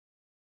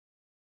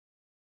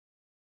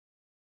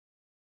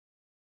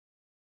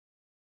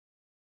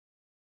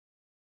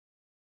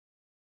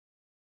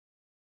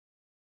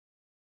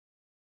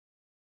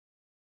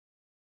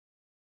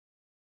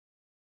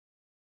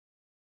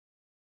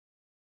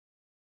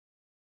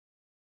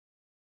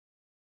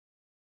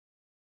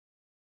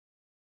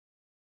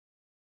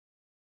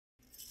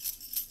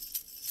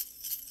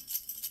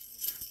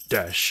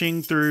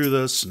Dashing through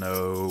the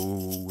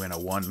snow in a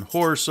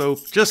one-horse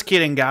open. Just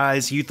kidding,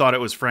 guys. You thought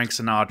it was Frank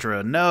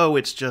Sinatra. No,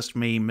 it's just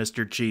me,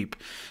 Mr. Cheap.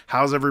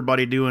 How's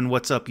everybody doing?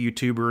 What's up,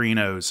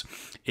 YouTuberinos?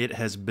 It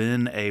has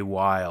been a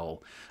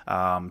while.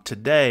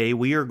 Today,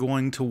 we are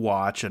going to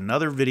watch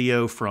another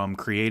video from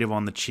Creative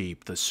on the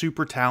Cheap, the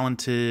super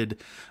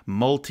talented,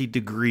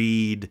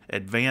 multi-degreed,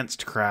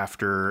 advanced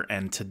crafter,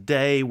 and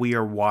today we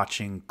are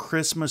watching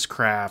Christmas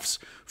crafts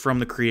from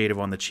the Creative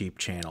on the Cheap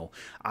channel.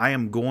 I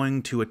am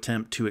going to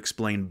attempt to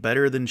explain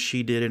better than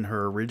she did in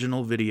her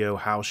original video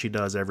how she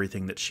does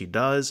everything that she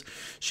does.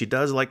 She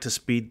does like to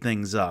speed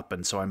things up,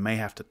 and so I may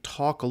have to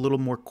talk a little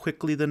more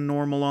quickly than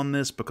normal on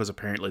this because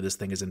apparently this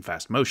thing is in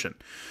fast motion.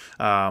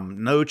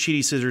 No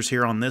cheaty scissors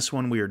here on this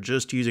one. We are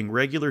just using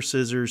regular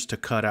scissors to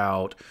cut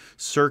out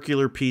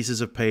circular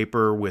pieces of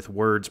paper with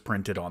words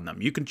printed on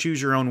them. You can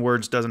choose your own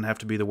words. Doesn't have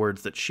to be the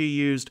words that she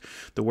used.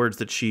 The words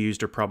that she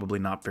used are probably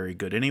not very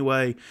good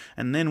anyway.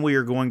 And then we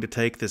are going to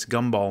take this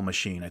gumball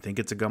machine. I think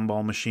it's a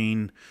gumball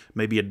machine,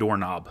 maybe a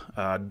doorknob.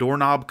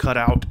 Doorknob cut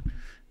out.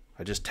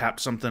 I just tapped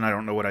something. I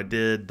don't know what I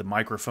did. The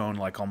microphone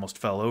like almost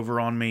fell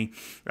over on me.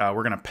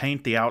 We're going to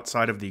paint the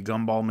outside of the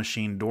gumball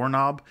machine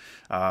doorknob.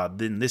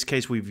 In this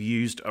case, we've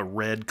used a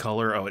red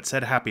color. Oh, it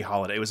said Happy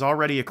Holiday. It was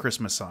already a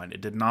Christmas sign. It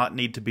did not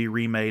need to be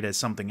remade as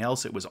something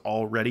else. It was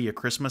already a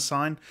Christmas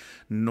sign.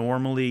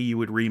 Normally, you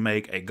would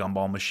remake a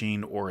gumball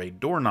machine or a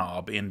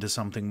doorknob into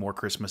something more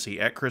Christmassy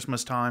at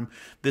Christmas time.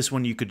 This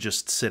one you could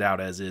just sit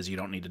out as is. You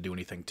don't need to do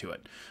anything to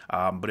it.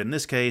 But in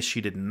this case,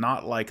 she did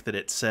not like that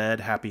it said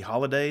Happy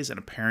Holidays, and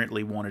apparently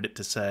wanted it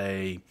to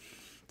say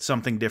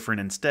something different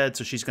instead,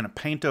 so she's going to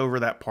paint over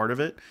that part of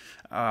it.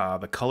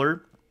 The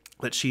color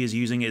that she is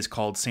using is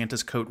called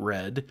Santa's Coat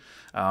Red.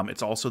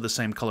 It's also the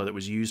same color that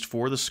was used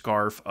for the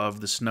scarf of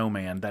the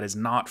snowman. That is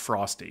not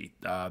Frosty.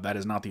 That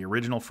is not the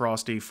original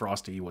Frosty.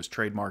 Frosty was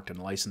trademarked and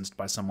licensed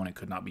by someone and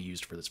could not be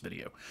used for this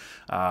video.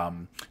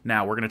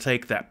 Now we're going to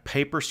take that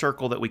paper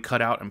circle that we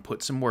cut out and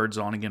put some words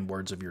on. Again,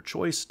 words of your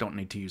choice. Don't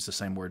need to use the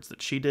same words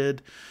that she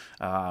did.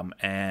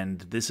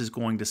 And this is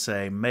going to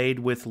say, made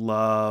with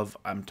love.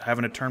 I'm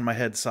having to turn my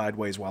head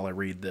sideways while I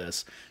read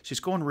this. She's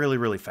going really,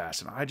 really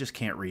fast, and I just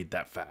can't read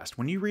that fast.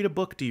 When you read a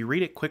book, do you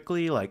read it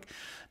quickly? Like,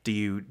 do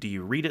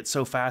you read it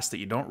so fast that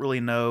you don't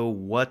really know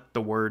what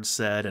the word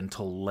said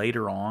until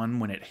later on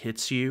when it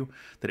hits you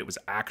that it was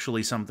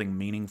actually something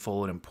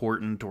meaningful and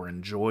important or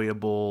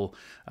enjoyable?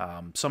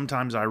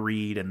 Sometimes I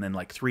read and then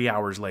like 3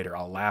 hours later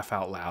I'll laugh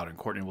out loud and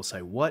Courtney will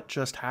say, "What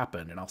just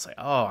happened?" And I'll say,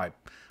 "Oh, I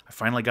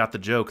finally got the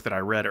joke that I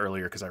read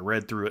earlier because I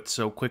read through it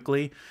so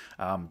quickly."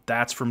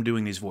 That's from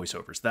doing these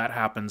voiceovers. That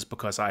happens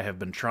because I have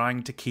been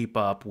trying to keep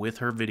up with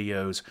her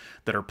videos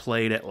that are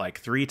played at like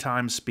 3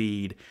 times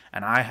speed,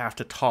 and I have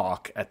to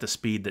talk at the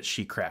speed that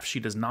she crafts. She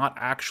does not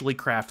actually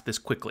craft this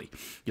quickly.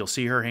 You'll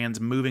see her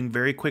hands moving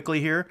very quickly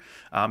here.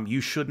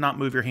 You should not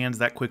move your hands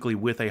that quickly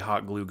with a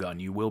hot glue gun.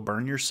 You will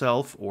burn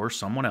yourself or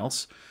someone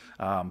else.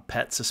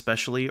 Pets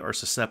especially are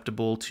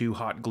susceptible to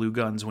hot glue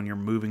guns when you're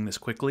moving this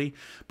quickly,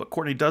 but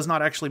Courtney does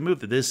not actually move.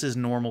 This is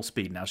normal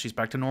speed. Now she's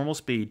back to normal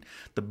speed.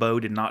 The bow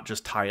did not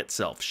just tie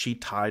itself. She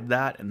tied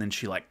that and then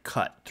she like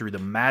cut. Through the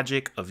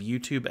magic of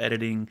YouTube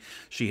editing,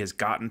 she has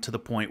gotten to the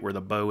point where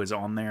the bow is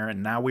on there,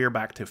 and now we are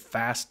back to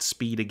fast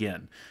speed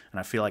again.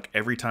 And I feel like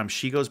every time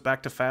she goes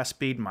back to fast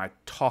speed, my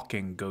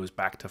talking goes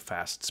back to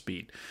fast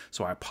speed.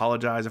 So I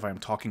apologize if I'm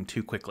talking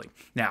too quickly.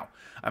 Now,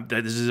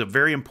 this is a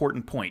very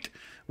important point.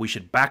 We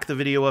should back the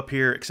video up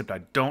here, except I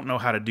don't know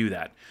how to do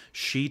that.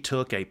 She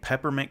took a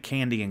peppermint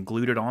candy and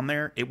glued it on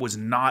there. It was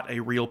not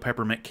a real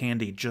peppermint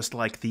candy, just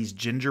like these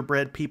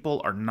gingerbread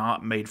people are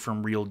not made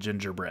from real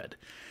gingerbread.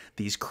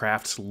 These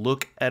crafts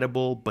look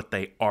edible, but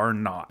they are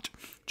not.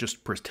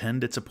 Just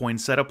pretend it's a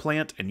poinsettia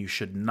plant, and you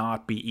should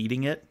not be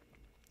eating it.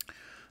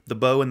 The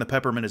bow and the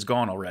peppermint is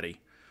gone already.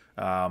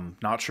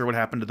 Not sure what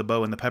happened to the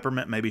bow and the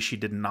peppermint. Maybe she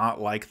did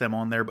not like them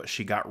on there, but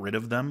she got rid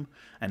of them.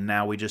 And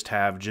now we just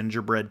have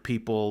gingerbread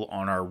people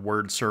on our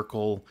word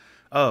circle.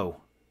 Oh,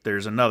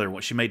 there's another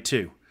one. She made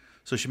 2.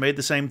 So she made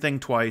the same thing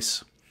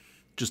twice.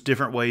 Just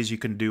different ways you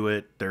can do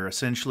it. They're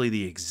essentially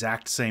the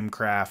exact same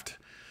craft.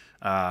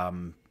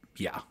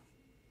 Yeah.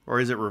 Or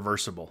is it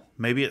reversible?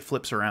 Maybe it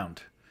flips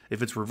around.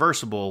 If it's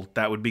reversible,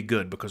 that would be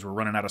good because we're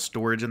running out of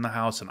storage in the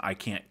house and I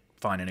can't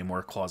find any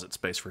more closet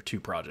space for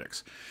 2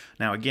 projects.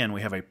 Now again,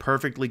 we have a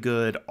perfectly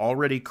good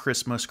already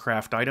Christmas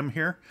craft item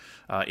here.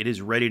 It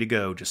is ready to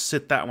go. Just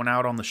sit that one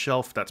out on the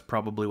shelf. That's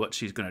probably what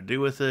she's going to do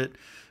with it.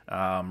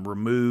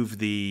 Remove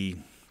the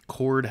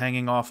cord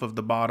hanging off of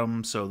the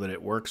bottom so that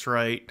it works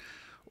right.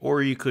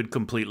 Or you could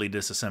completely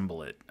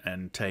disassemble it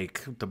and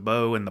take the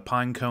bow and the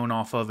pine cone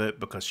off of it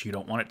because you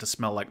don't want it to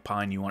smell like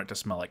pine, you want it to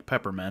smell like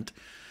peppermint.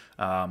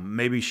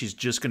 Maybe she's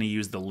just going to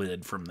use the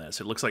lid from this.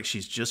 It looks like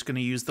she's just going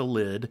to use the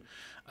lid.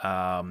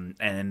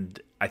 And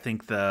I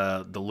think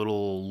the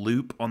little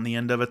loop on the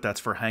end of it, that's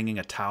for hanging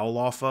a towel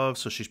off of.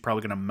 So she's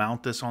probably going to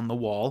mount this on the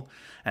wall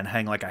and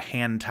hang like a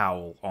hand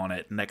towel on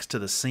it next to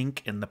the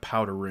sink in the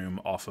powder room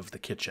off of the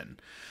kitchen.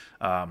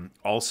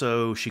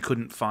 Also, she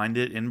couldn't find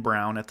it in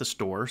brown at the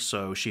store,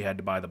 so she had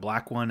to buy the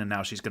black one, and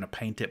now she's going to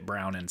paint it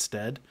brown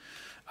instead.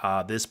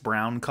 This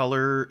brown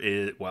color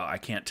is, well, I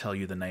can't tell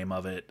you the name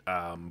of it.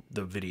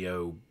 The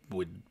video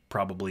would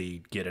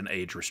probably get an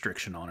age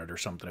restriction on it or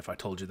something if I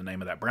told you the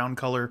name of that brown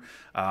color,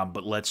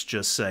 but let's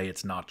just say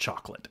it's not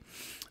chocolate.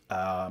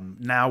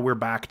 Now we're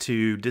back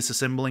to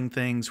disassembling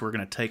things. We're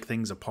going to take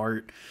things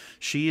apart.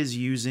 She is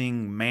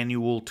using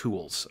manual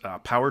tools.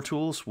 Power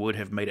tools would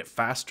have made it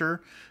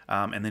faster,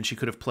 and then she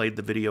could have played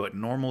the video at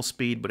normal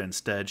speed, but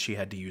instead she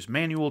had to use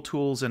manual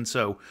tools, and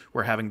so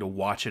we're having to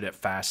watch it at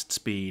fast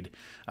speed.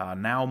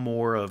 Now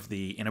more of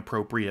the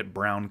inappropriate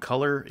brown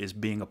color is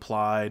being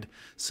applied.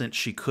 Since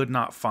she could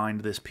not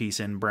find this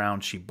piece in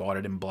brown, she bought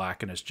it in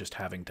black and is just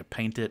having to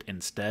paint it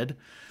instead.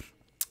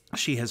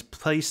 She has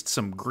placed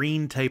some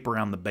green tape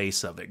around the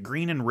base of it.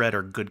 Green and red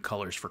are good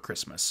colors for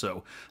Christmas,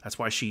 so that's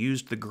why she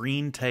used the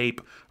green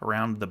tape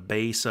around the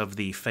base of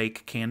the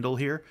fake candle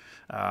here,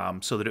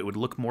 so that it would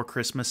look more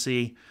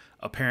Christmassy.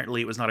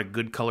 Apparently it was not a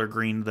good color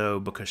green though,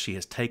 because she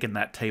has taken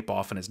that tape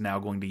off and is now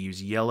going to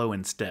use yellow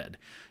instead.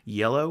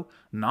 Yellow,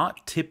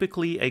 not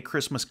typically a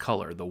Christmas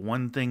color. The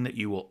one thing that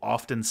you will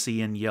often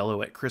see in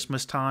yellow at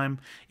Christmas time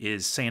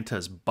is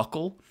Santa's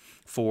buckle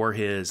for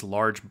his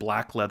large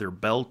black leather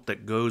belt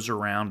that goes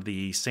around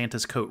the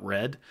Santa's Coat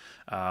Red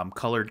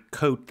colored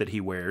coat that he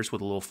wears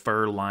with a little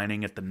fur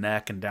lining at the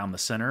neck and down the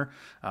center.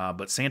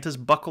 But Santa's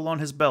buckle on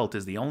his belt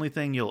is the only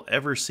thing you'll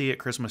ever see at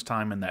Christmas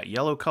time in that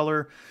yellow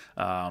color.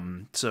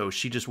 So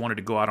she just wanted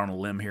to go out on a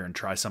limb here and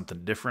try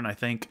something different, I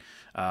think.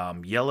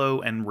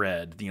 Yellow and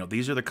red, you know,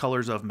 these are the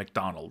colors of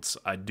McDonald's.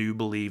 I do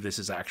believe this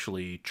is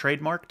actually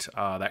trademarked,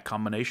 that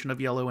combination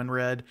of yellow and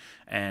red,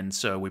 and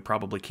so we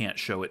probably can't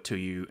show it to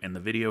you in the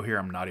video here.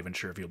 I'm not even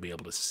sure if you'll be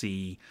able to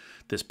see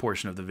this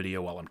portion of the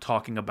video while I'm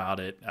talking about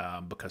it,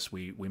 because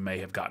we may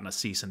have gotten a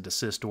cease and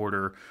desist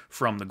order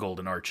from the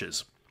Golden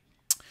Arches.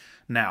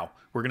 Now,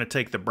 we're going to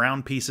take the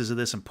brown pieces of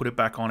this and put it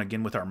back on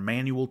again with our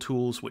manual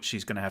tools, which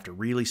she's going to have to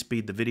really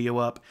speed the video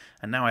up,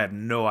 and now I have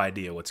no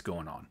idea what's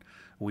going on.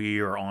 We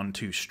are on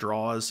to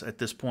straws at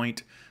this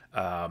point.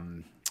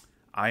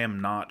 I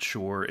am not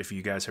sure if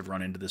you guys have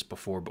run into this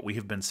before, but we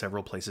have been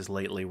several places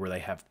lately where they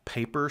have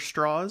paper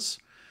straws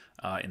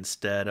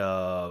instead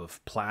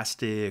of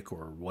plastic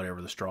or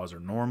whatever the straws are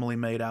normally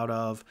made out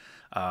of.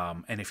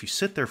 And if you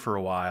sit there for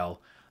a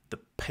while, the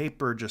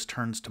paper just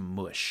turns to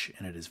mush,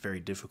 and it is very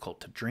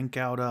difficult to drink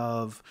out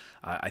of.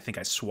 I think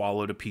I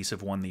swallowed a piece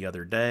of one the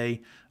other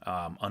day.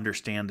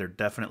 Understand they're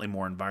definitely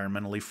more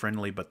environmentally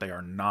friendly, but they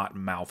are not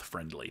mouth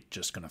friendly.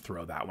 Just going to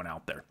throw that one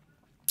out there.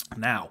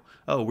 Now,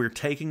 we're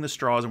taking the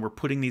straws and we're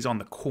putting these on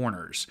the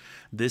corners.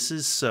 This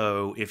is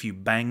so if you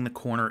bang the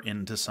corner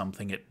into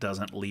something, it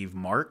doesn't leave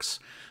marks.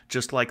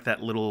 Just like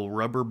that little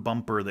rubber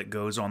bumper that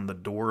goes on the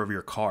door of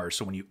your car.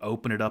 So when you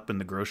open it up in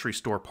the grocery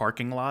store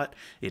parking lot,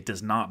 it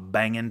does not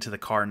bang into the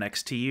car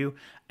next to you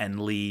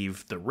and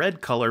leave the red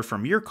color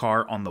from your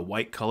car on the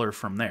white color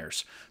from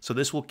theirs. So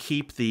this will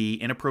keep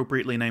the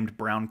inappropriately named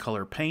brown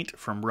color paint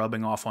from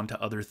rubbing off onto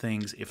other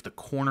things if the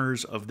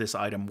corners of this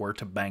item were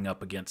to bang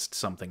up against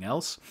something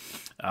else.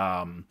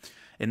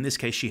 In this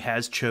case, she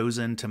has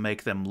chosen to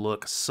make them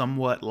look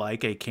somewhat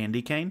like a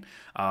candy cane.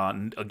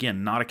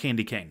 Again, not a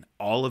candy cane.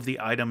 All of the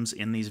items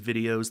in these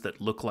videos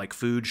that look like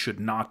food should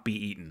not be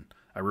eaten.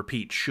 I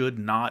repeat, should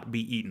not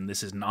be eaten.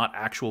 This is not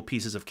actual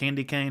pieces of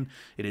candy cane.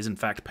 It is in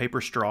fact paper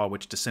straw,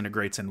 which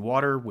disintegrates in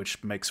water,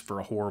 which makes for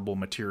a horrible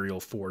material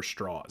for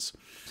straws.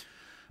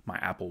 My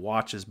Apple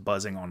Watch is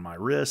buzzing on my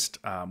wrist,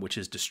 which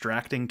is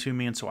distracting to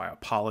me, and so I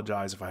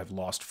apologize if I have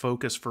lost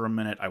focus for a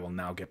minute. I will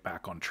now get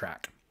back on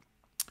track.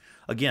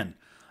 Again,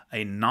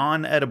 a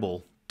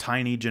non-edible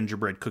tiny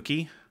gingerbread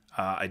cookie.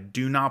 I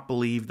do not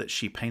believe that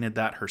she painted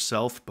that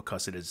herself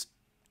because it is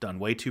done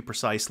way too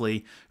precisely.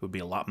 It would be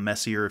a lot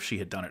messier if she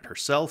had done it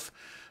herself.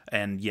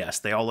 And yes,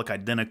 they all look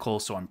identical,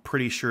 so I'm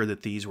pretty sure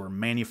that these were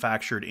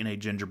manufactured in a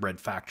gingerbread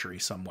factory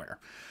somewhere.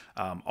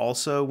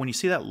 Also, when you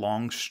see that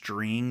long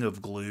string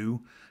of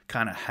glue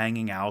kind of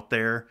hanging out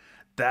there,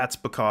 that's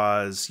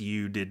because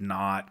you did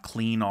not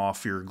clean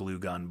off your glue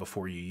gun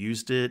before you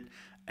used it.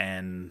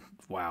 And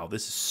wow,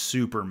 this is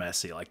super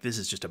messy. Like, this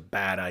is just a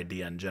bad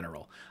idea in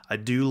general. I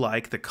do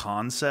like the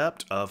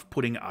concept of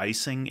putting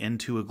icing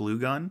into a glue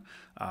gun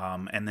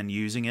and then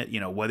using it, you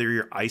know, whether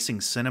you're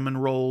icing cinnamon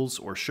rolls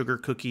or sugar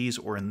cookies,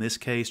 or in this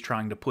case,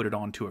 trying to put it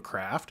onto a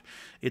craft.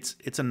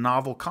 It's a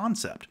novel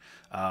concept.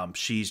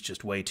 She's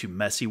just way too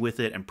messy with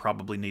it and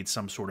probably needs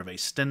some sort of a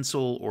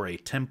stencil or a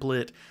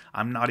template.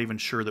 I'm not even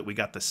sure that we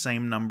got the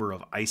same number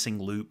of icing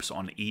loops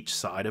on each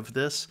side of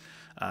this.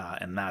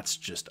 And that's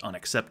just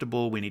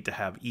unacceptable. We need to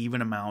have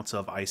even amounts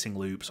of icing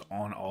loops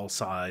on all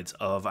sides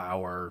of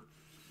our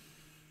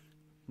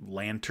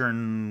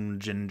lantern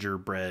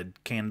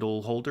gingerbread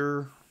candle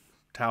holder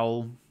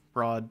towel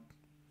rod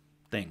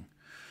thing.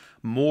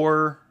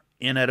 More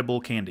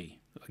inedible candy.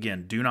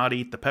 Again, do not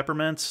eat the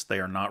peppermints. They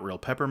are not real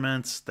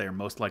peppermints. They are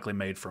most likely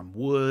made from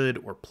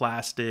wood or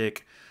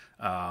plastic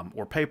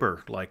or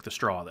paper, like the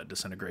straw that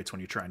disintegrates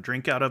when you try and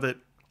drink out of it.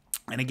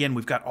 And again,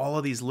 we've got all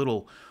of these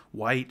little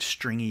white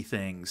stringy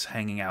things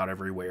hanging out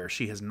everywhere.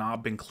 She has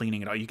not been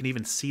cleaning it out. You can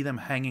even see them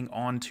hanging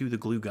onto the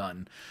glue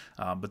gun.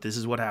 But this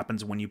is what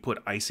happens when you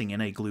put icing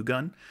in a glue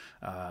gun.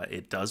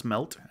 It does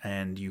melt,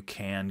 and you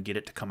can get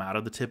it to come out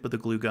of the tip of the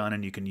glue gun,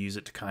 and you can use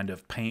it to kind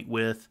of paint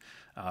with.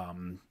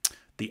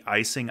 The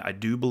icing, I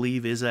do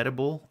believe, is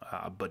edible,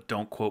 but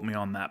don't quote me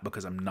on that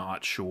because I'm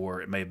not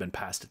sure. It may have been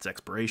past its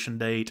expiration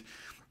date.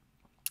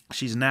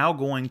 She's now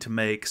going to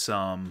make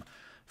some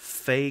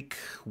fake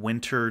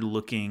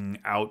winter-looking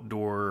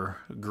outdoor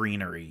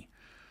greenery.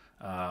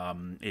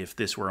 If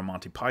this were a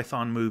Monty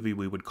Python movie,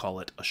 we would call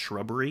it a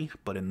shrubbery,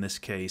 but in this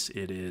case,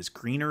 it is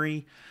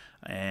greenery.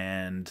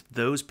 And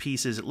those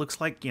pieces, it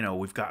looks like, you know,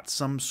 we've got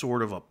some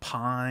sort of a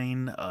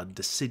pine, a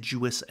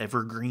deciduous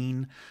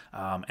evergreen,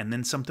 and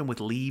then something with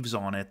leaves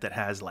on it that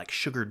has like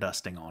sugar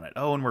dusting on it.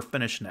 Oh, and we're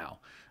finished now.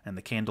 And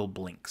the candle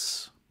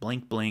blinks.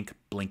 Blink, blink,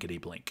 blinkety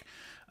blink.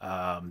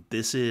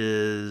 This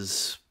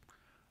is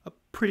a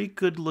pretty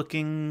good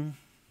looking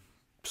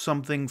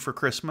something for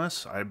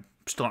Christmas. I'm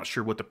still not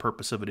sure what the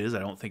purpose of it is. I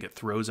don't think it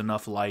throws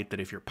enough light that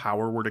if your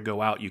power were to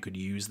go out, you could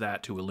use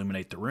that to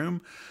illuminate the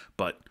room.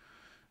 But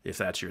if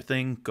that's your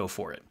thing, go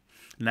for it.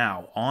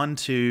 Now, on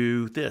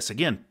to this.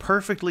 Again,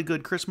 perfectly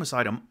good Christmas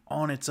item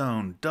on its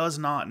own. Does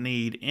not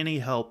need any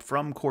help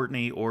from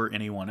Courtney or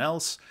anyone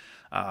else.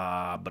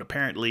 But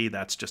apparently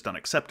that's just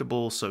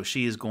unacceptable, so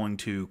she is going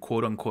to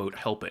quote-unquote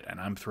help it, and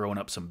I'm throwing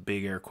up some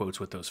big air quotes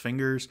with those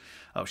fingers.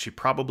 She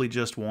probably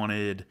just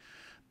wanted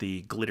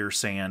the glitter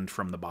sand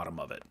from the bottom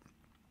of it.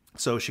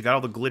 So she got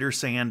all the glitter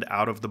sand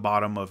out of the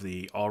bottom of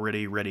the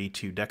already ready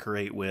to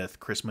decorate with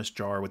Christmas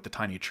jar with the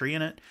tiny tree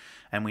in it,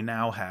 and we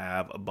now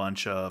have a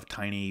bunch of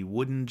tiny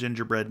wooden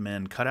gingerbread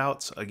men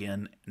cutouts,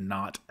 again,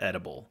 not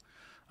edible.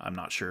 I'm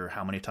not sure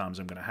how many times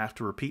I'm going to have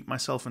to repeat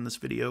myself in this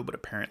video, but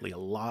apparently a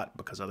lot,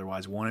 because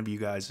otherwise one of you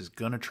guys is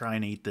going to try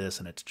and eat this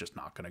and it's just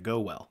not going to go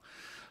well.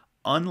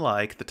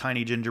 Unlike the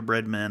tiny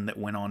gingerbread men that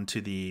went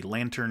onto the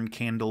lantern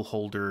candle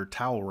holder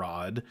towel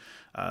rod,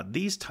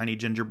 these tiny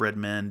gingerbread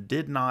men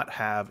did not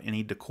have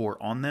any decor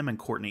on them, and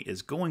Courtney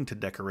is going to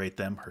decorate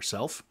them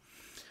herself.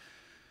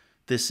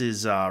 This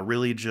is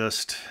really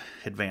just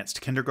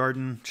advanced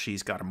kindergarten.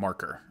 She's got a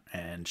marker,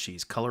 and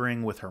she's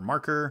coloring with her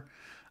marker.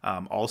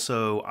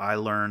 Also, I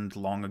learned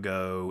long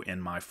ago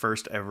in my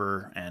first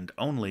ever and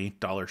only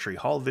Dollar Tree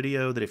haul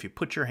video that if you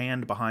put your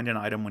hand behind an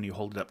item when you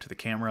hold it up to the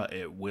camera,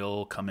 it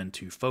will come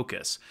into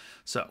focus.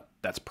 So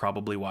that's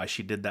probably why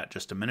she did that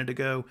just a minute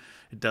ago.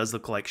 It does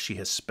look like she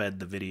has sped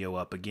the video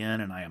up again,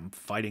 and I am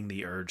fighting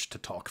the urge to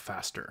talk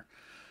faster.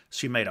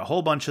 She made a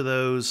whole bunch of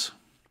those.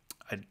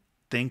 I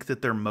think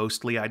that they're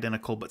mostly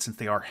identical, but since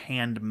they are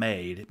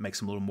handmade, it makes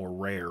them a little more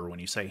rare. When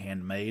you say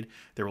handmade,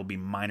 there will be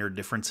minor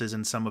differences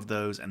in some of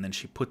those, and then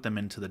she put them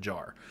into the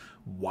jar.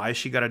 Why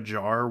she got a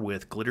jar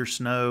with glitter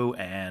snow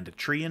and a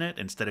tree in it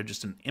instead of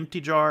just an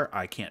empty jar,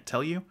 I can't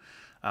tell you.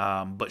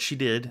 But she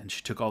did, and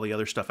she took all the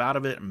other stuff out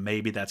of it.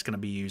 Maybe that's going to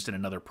be used in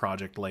another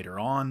project later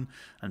on,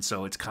 and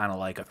so it's kind of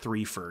like a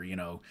three-for, you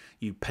know.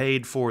 You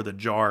paid for the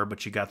jar,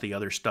 but you got the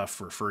other stuff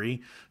for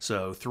free,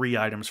 so 3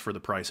 items for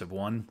the price of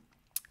 1.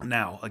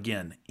 Now,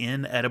 again,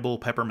 inedible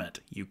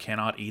peppermint. You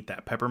cannot eat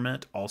that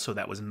peppermint. Also,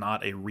 that was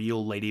not a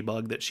real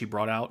ladybug that she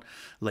brought out.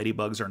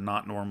 Ladybugs are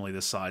not normally the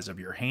size of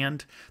your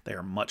hand. They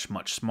are much,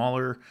 much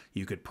smaller.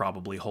 You could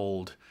probably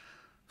hold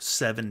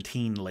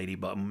 17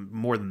 ladybugs,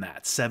 more than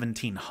that,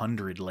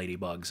 1,700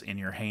 ladybugs in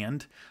your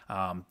hand.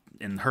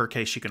 In her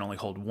case, she can only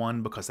hold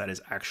 1 because that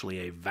is actually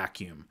a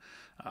vacuum.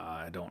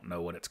 I don't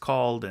know what it's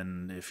called,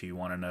 and if you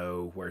want to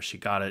know where she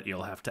got it,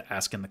 you'll have to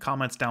ask in the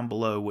comments down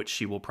below, which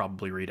she will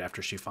probably read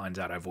after she finds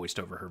out I voiced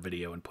over her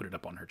video and put it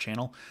up on her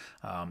channel.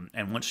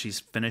 And once she's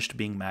finished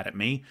being mad at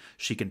me,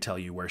 she can tell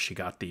you where she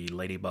got the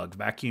ladybug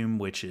vacuum,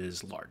 which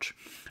is large.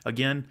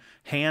 Again,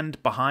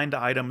 hand behind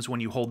items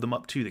when you hold them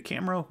up to the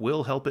camera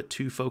will help it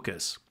to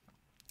focus.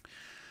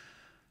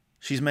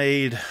 She's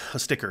made a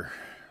sticker,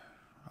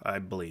 I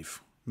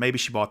believe. Maybe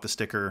she bought the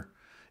sticker.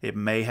 It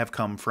may have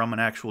come from an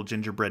actual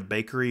gingerbread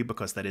bakery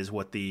because that is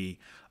what the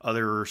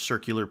other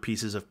circular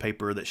pieces of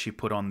paper that she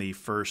put on the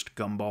first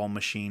gumball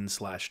machine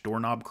 /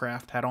 doorknob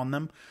craft had on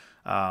them.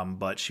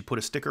 But she put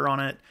a sticker on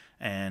it,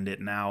 and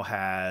it now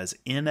has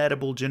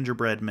inedible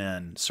gingerbread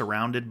men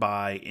surrounded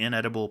by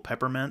inedible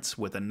peppermints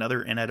with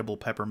another inedible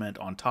peppermint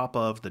on top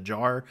of the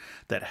jar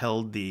that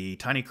held the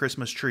tiny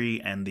Christmas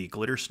tree and the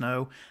glitter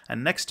snow.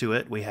 And next to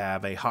it, we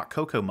have a hot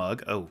cocoa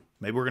mug. Oh,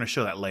 maybe we're going to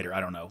show that later. I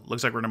don't know.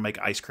 Looks like we're going to make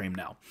ice cream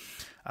now.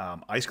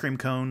 Ice cream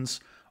cones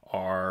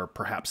are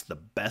perhaps the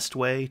best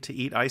way to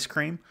eat ice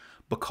cream,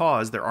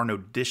 because there are no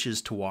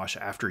dishes to wash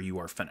after you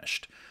are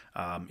finished.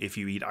 If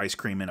you eat ice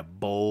cream in a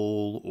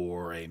bowl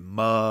or a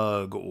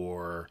mug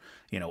or,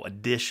 you know, a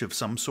dish of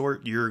some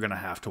sort, you're going to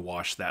have to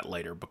wash that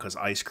later, because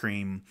ice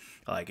cream,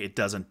 like, it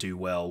doesn't do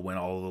well when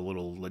all the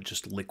little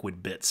just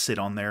liquid bits sit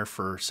on there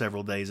for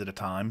several days at a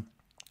time.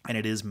 And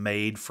it is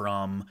made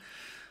from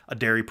a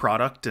dairy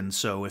product, and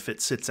so if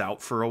it sits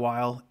out for a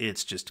while,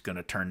 it's just going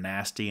to turn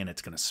nasty and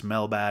it's going to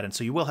smell bad, and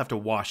so you will have to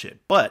wash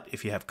it. But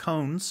if you have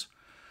cones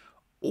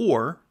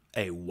or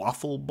a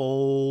waffle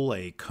bowl,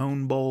 a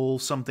cone bowl,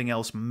 something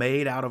else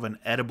made out of an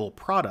edible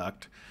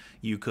product,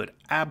 you could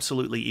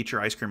absolutely eat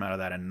your ice cream out of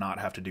that and not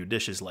have to do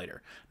dishes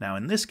later. Now,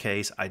 in this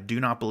case, I do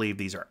not believe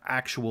these are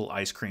actual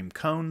ice cream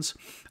cones.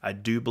 I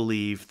do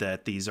believe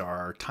that these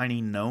are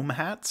tiny gnome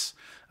hats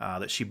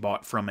that she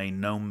bought from a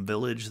gnome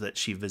village that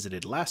she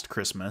visited last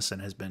Christmas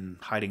and has been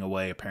hiding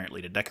away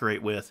apparently to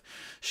decorate with.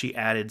 She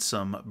added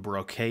some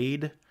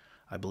brocade,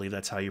 I believe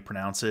that's how you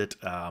pronounce it,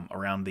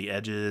 around the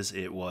edges.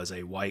 It was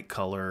a white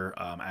color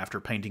after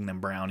painting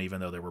them brown,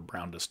 even though they were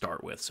brown to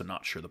start with, so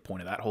not sure the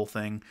point of that whole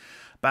thing.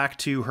 Back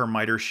to her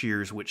miter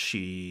shears, which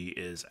she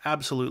is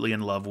absolutely in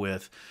love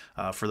with.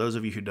 For those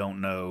of you who don't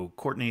know,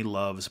 Courtney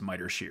loves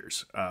miter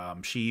shears.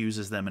 She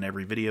uses them in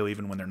every video,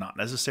 even when they're not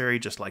necessary,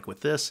 just like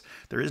with this.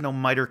 There is no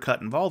miter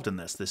cut involved in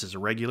this. This is a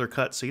regular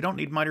cut, so you don't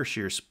need miter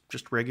shears.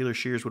 Just regular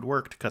shears would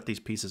work to cut these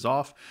pieces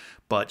off,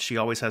 but she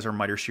always has her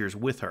miter shears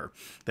with her.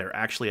 They're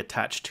actually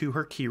attached to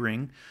her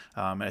keyring.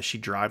 As she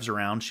drives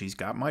around, she's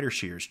got miter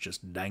shears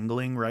just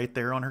dangling right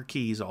there on her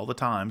keys all the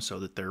time so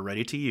that they're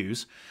ready to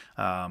use.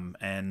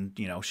 And,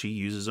 you know, she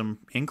uses them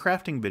in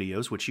crafting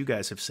videos, which you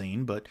guys have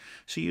seen, but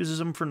she uses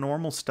them for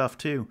normal stuff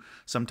too.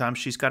 Sometimes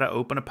she's got to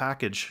open a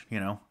package, you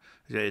know,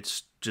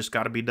 it's just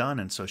got to be done.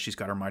 And so she's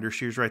got her miter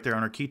shears right there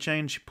on her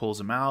keychain. She pulls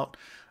them out,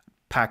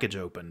 package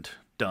opened,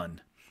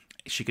 done.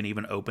 She can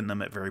even open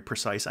them at very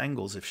precise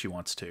angles if she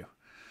wants to.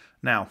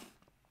 Now,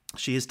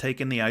 she has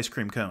taken the ice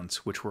cream cones,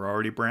 which were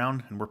already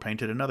brown, and were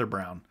painted another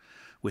brown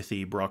with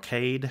the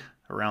brocade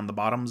around the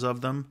bottoms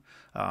of them,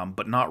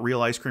 but not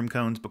real ice cream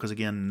cones because,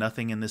 again,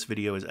 nothing in this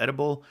video is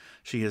edible.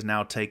 She has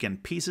now taken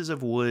pieces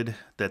of wood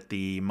that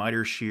the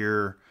miter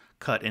shear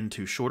cut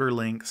into shorter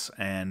lengths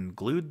and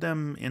glued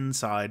them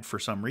inside for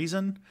some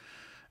reason,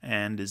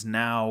 and is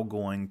now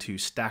going to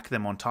stack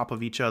them on top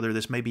of each other.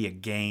 This may be a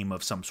game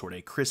of some sort,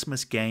 a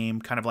Christmas game,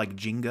 kind of like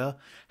Jenga.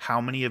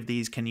 How many of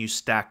these can you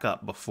stack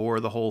up before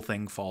the whole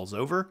thing falls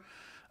over?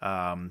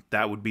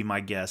 That would be my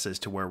guess as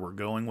to where we're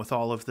going with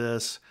all of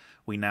this.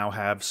 We now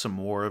have some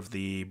more of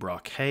the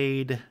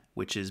brocade,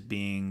 which is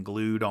being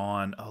glued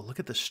on. Oh, look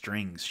at the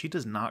strings. She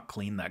does not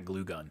clean that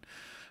glue gun.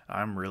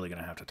 I'm really going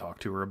to have to talk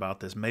to her about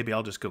this. Maybe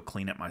I'll just go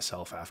clean it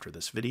myself after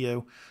this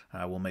video.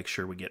 We'll make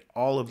sure we get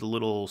all of the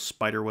little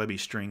spiderwebby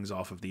strings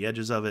off of the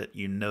edges of it.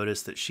 You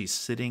notice that she's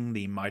sitting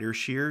the miter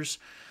shears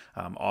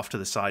off to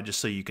the side just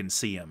so you can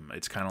see them.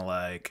 It's kind of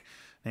like,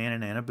 nana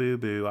nana boo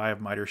boo, I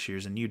have miter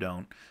shears and you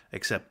don't,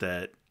 except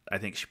that I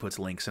think she puts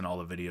links in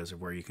all the videos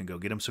of where you can go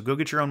get them. So go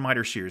get your own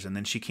miter shears, and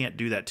then she can't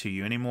do that to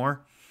you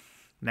anymore.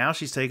 Now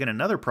she's taken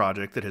another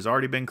project that has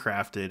already been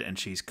crafted, and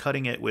she's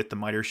cutting it with the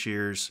miter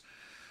shears.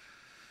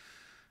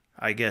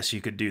 I guess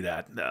you could do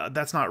that.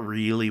 That's not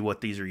really what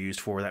these are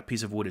used for. That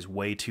piece of wood is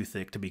way too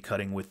thick to be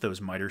cutting with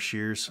those miter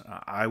shears.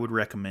 I would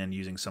recommend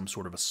using some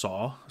sort of a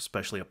saw,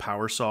 especially a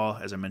power saw.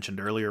 As I mentioned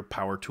earlier,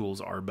 power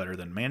tools are better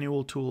than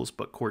manual tools,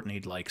 but Courtney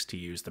likes to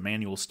use the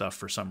manual stuff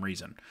for some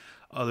reason,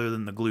 other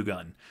than the glue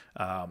gun.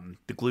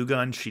 The glue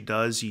gun, she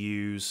does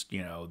use,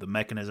 you know, the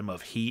mechanism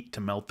of heat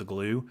to melt the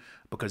glue,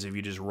 because if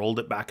you just rolled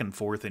it back and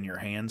forth in your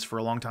hands for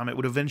a long time, it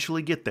would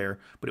eventually get there,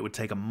 but it would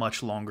take a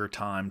much longer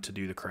time to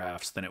do the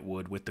crafts than it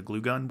would with the glue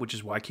gun, which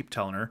is why I keep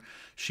telling her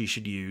she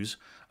should use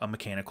a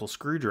mechanical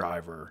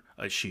screwdriver.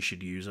 She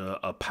should use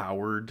a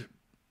powered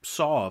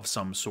saw of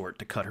some sort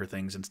to cut her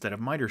things instead of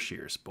miter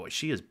shears. Boy,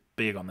 she is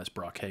big on this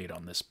brocade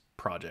on this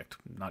project.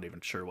 Not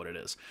even sure what it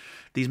is.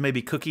 These may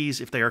be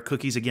cookies. If they are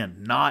cookies, again,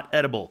 not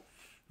edible.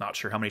 Not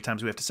sure how many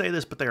times we have to say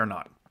this, but they are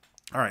not.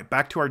 All right,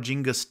 back to our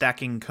Jenga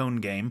stacking cone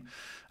game.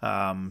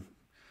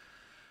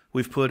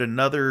 We've put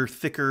another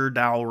thicker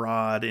dowel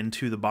rod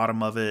into the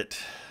bottom of it.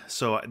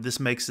 So this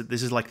makes it,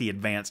 this is like the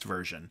advanced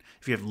version.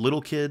 If you have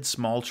little kids,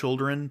 small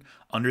children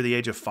under the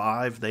age of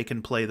 5, they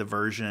can play the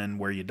version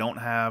where you don't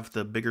have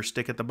the bigger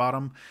stick at the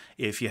bottom.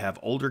 If you have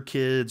older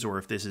kids, or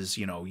if this is,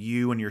 you know,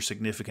 you and your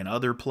significant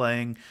other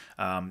playing,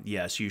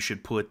 yes, you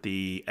should put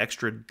the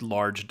extra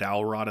large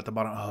dowel rod at the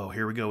bottom. Oh,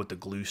 here we go with the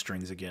glue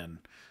strings again.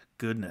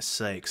 Goodness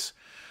sakes.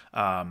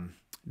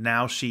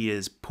 Now she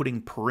is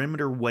putting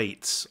perimeter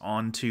weights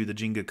onto the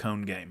Jenga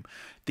cone game.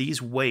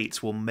 These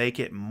weights will make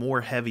it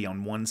more heavy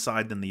on one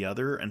side than the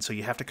other, and so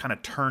you have to kind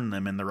of turn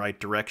them in the right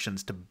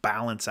directions to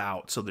balance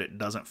out so that it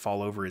doesn't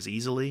fall over as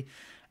easily.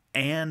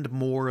 and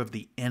more of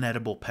the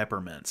inedible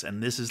peppermints.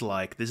 And this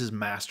is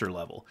master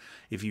level.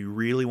 If you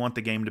really want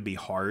the game to be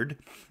hard,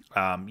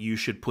 you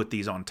should put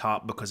these on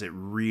top because it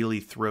really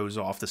throws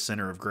off the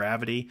center of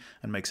gravity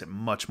and makes it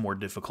much more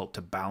difficult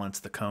to balance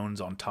the cones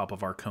on top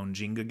of our cone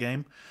Jenga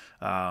game.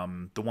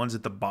 The ones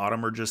at the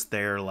bottom are just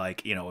there,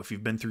 like, you know, if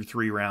you've been through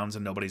 3 rounds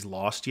and nobody's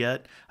lost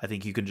yet, I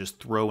think you can just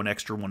throw an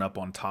extra one up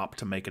on top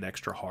to make it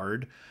extra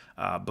hard,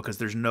 because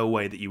there's no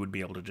way that you would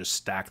be able to just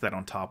stack that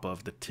on top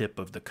of the tip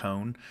of the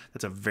cone.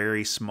 That's a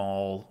very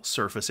small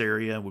surface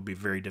area, would be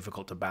very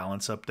difficult to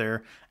balance up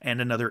there.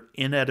 And another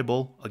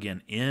inedible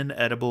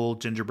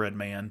gingerbread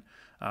man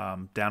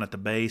down at the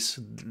base.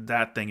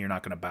 That thing you're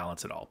not going to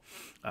balance at all.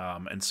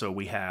 And so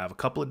we have a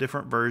couple of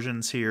different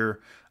versions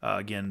here.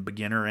 Again,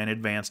 beginner and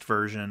advanced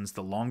versions.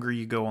 The longer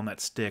you go on that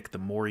stick, the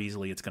more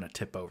easily it's going to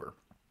tip over.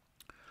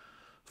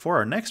 For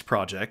our next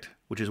project,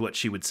 which is what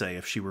she would say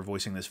if she were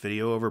voicing this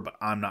video over, but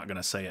I'm not going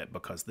to say it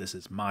because this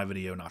is my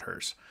video, not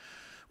hers.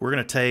 We're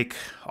going to take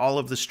all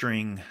of the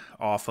string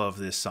off of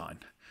this sign.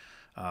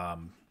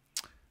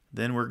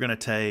 Then we're going to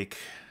take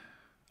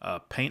a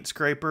paint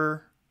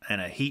scraper and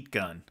a heat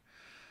gun,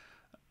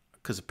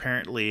 because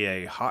apparently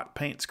a hot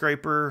paint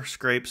scraper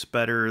scrapes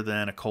better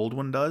than a cold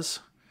one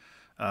does.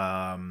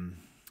 I'm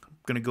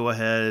going to go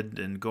ahead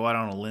and go out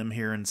on a limb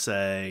here and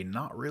say,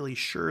 not really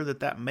sure that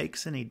that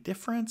makes any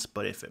difference,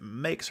 but if it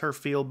makes her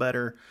feel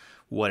better,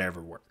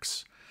 whatever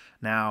works.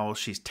 Now,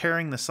 she's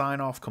tearing the sign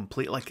off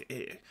completely.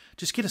 Like,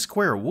 just get a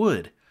square of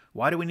wood.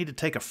 Why do we need to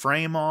take a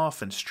frame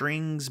off and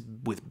strings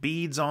with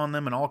beads on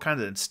them and all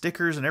kinds of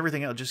stickers and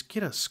everything else? Just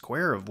get a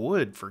square of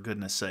wood, for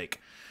goodness sake.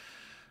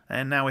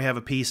 And now we have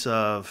a piece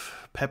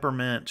of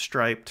peppermint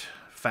striped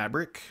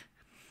fabric,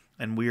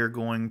 and we are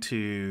going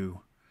to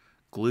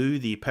glue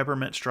the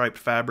peppermint striped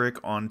fabric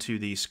onto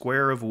the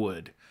square of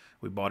wood.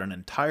 We bought an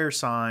entire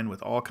sign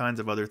with all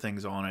kinds of other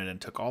things on it and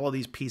took all of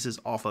these pieces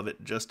off of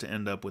it just to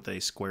end up with a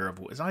square of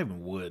wood. It's not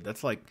even wood.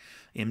 That's like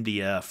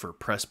MDF or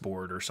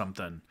pressboard or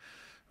something.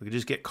 We could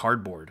just get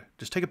cardboard.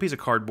 Just take a piece of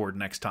cardboard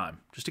next time.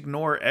 Just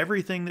ignore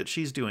everything that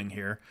she's doing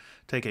here.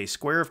 Take a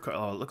square of...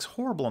 Oh, it looks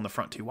horrible on the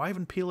front too. Why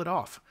even peel it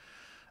off?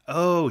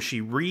 Oh,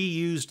 she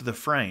reused the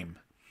frame.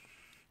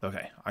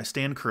 Okay, I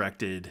stand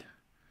corrected.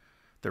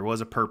 There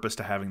was a purpose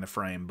to having the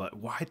frame, but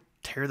why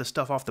tear the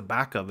stuff off the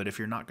back of it if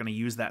you're not going to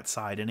use that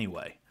side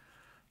anyway?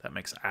 That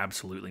makes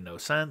absolutely no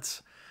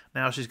sense.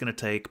 Now she's going to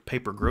take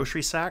paper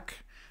grocery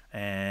sack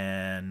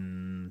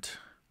and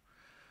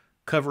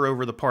cover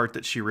over the part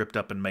that she ripped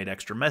up and made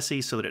extra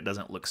messy so that it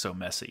doesn't look so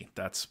messy.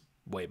 That's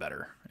way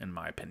better, in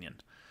my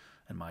opinion.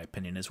 And my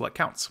opinion is what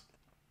counts.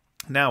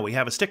 Now we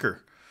have a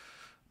sticker.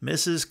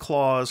 Mrs.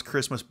 Claus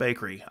Christmas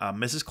Bakery.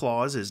 Mrs.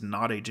 Claus is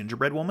not a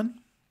gingerbread woman.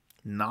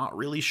 Not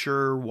really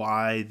sure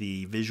why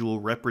the visual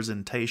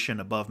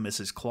representation above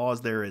Mrs.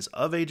 Claus there is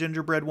of a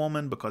gingerbread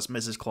woman, because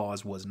Mrs.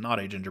 Claus was not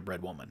a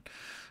gingerbread woman.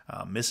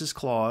 Mrs.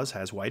 Claus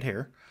has white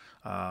hair.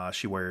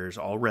 She wears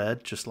all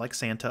red, just like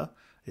Santa.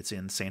 It's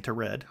in Santa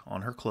red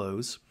on her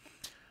clothes.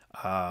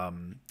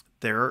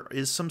 There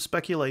is some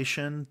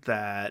speculation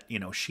that, you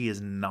know, she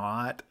is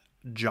not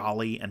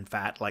jolly and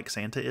fat like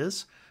Santa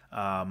is.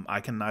 I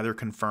can neither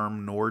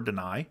confirm nor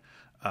deny.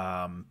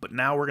 But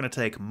now we're going to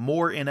take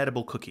more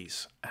inedible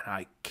cookies. And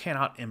I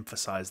cannot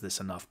emphasize this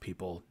enough,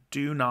 people.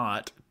 Do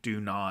not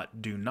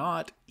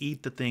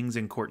eat the things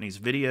in Courtney's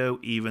video,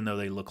 even though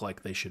they look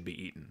like they should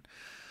be eaten.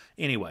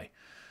 Anyway,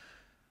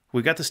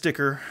 we got the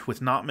sticker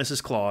with Not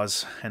Mrs.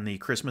 Claus and the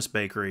Christmas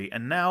Bakery.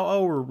 And now,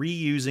 oh, we're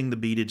reusing the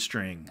beaded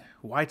string.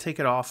 Why take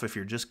it off if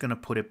you're just going to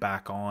put it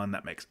back on?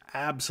 That makes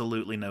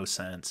absolutely no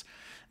sense.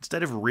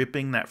 Instead of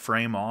ripping that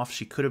frame off,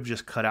 she could have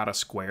just cut out a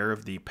square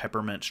of the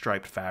peppermint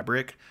striped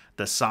fabric,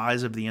 the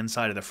size of the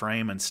inside of the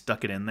frame, and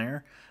stuck it in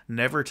there.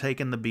 Never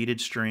taken the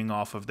beaded string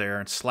off of there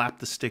and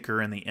slapped the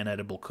sticker and the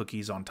inedible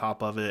cookies on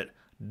top of it.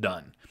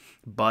 Done.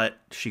 But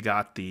she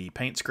got the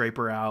paint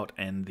scraper out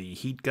and the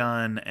heat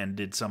gun and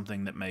did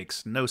something that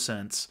makes no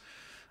sense.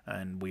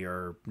 And we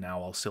are now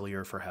all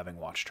sillier for having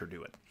watched her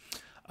do it.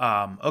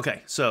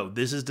 Okay, so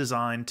this is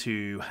designed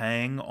to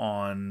hang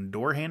on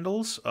door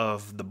handles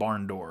of the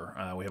barn door.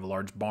 We have a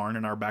large barn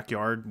in our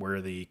backyard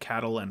where the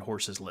cattle and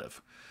horses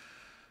live.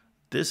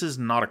 This is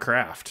not a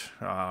craft.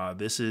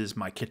 This is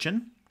my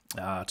kitchen.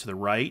 To the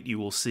right, you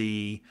will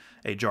see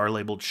a jar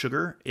labeled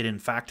sugar. It, in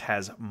fact,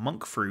 has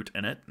monk fruit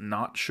in it,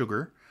 not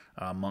sugar.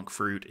 Monk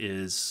fruit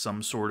is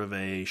some sort of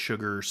a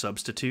sugar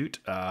substitute.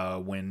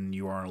 When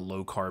you are on a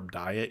low-carb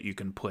diet, you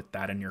can put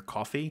that in your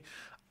coffee.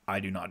 I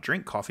do not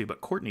drink coffee,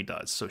 but Courtney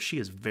does. So she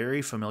is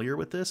very familiar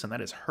with this, and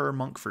that is her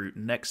monk fruit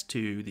next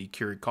to the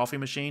Keurig coffee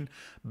machine.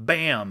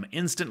 Bam!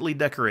 Instantly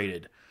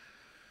decorated.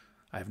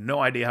 I have no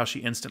idea how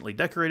she instantly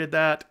decorated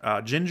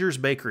that. Ginger's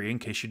Bakery, in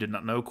case you did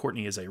not know,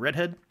 Courtney is a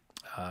redhead.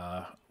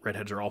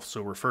 Redheads are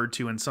also referred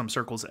to in some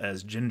circles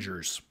as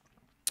gingers,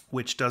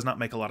 which does not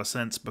make a lot of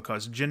sense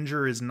because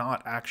ginger is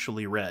not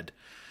actually red.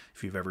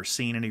 If you've ever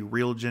seen any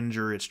real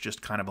ginger, it's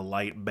just kind of a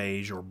light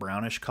beige or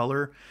brownish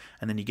color.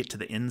 And then you get to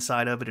the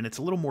inside of it, and it's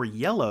a little more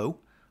yellow,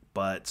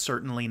 but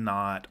certainly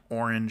not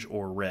orange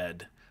or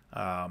red.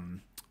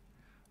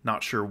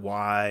 Not sure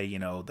why, you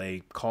know,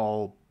 they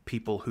call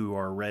people who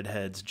are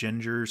redheads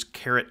gingers.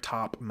 Carrot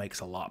Top makes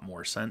a lot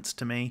more sense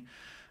to me.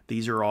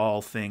 These are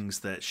all things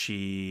that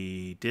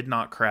she did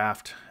not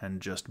craft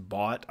and just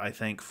bought, I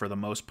think, for the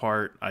most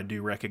part. I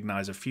do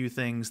recognize a few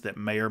things that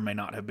may or may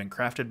not have been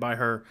crafted by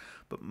her,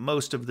 but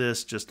most of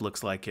this just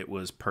looks like it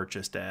was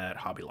purchased at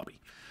Hobby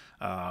Lobby.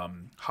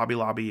 Hobby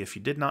Lobby, if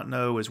you did not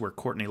know, is where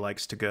Courtney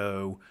likes to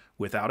go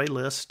without a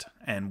list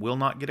and will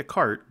not get a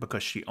cart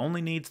because she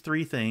only needs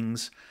 3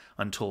 things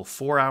until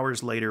 4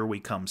 hours later we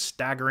come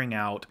staggering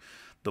out,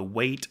 the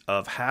weight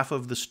of half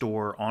of the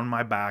store on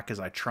my back as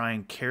I try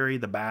and carry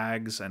the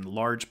bags and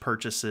large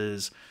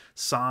purchases,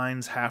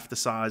 signs half the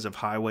size of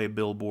highway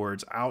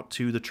billboards out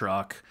to the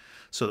truck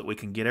so that we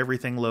can get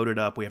everything loaded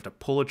up. We have to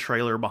pull a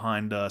trailer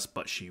behind us,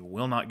 but she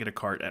will not get a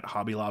cart at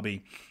Hobby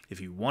Lobby.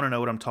 If you want to know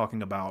what I'm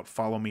talking about,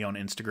 follow me on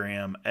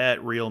Instagram at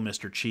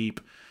RealMrCheap.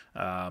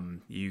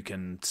 You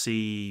can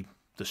see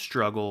the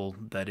struggle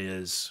that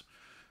is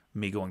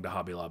me going to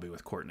Hobby Lobby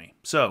with Courtney.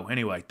 So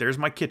anyway, there's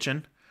my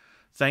kitchen.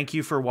 Thank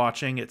you for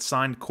watching. It's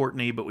signed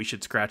Courtney, but we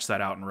should scratch that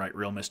out and write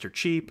Real Mr.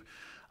 Cheap.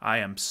 I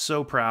am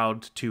so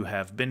proud to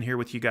have been here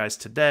with you guys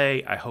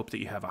today. I hope that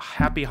you have a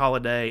happy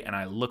holiday, and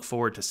I look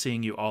forward to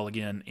seeing you all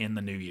again in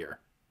the new year.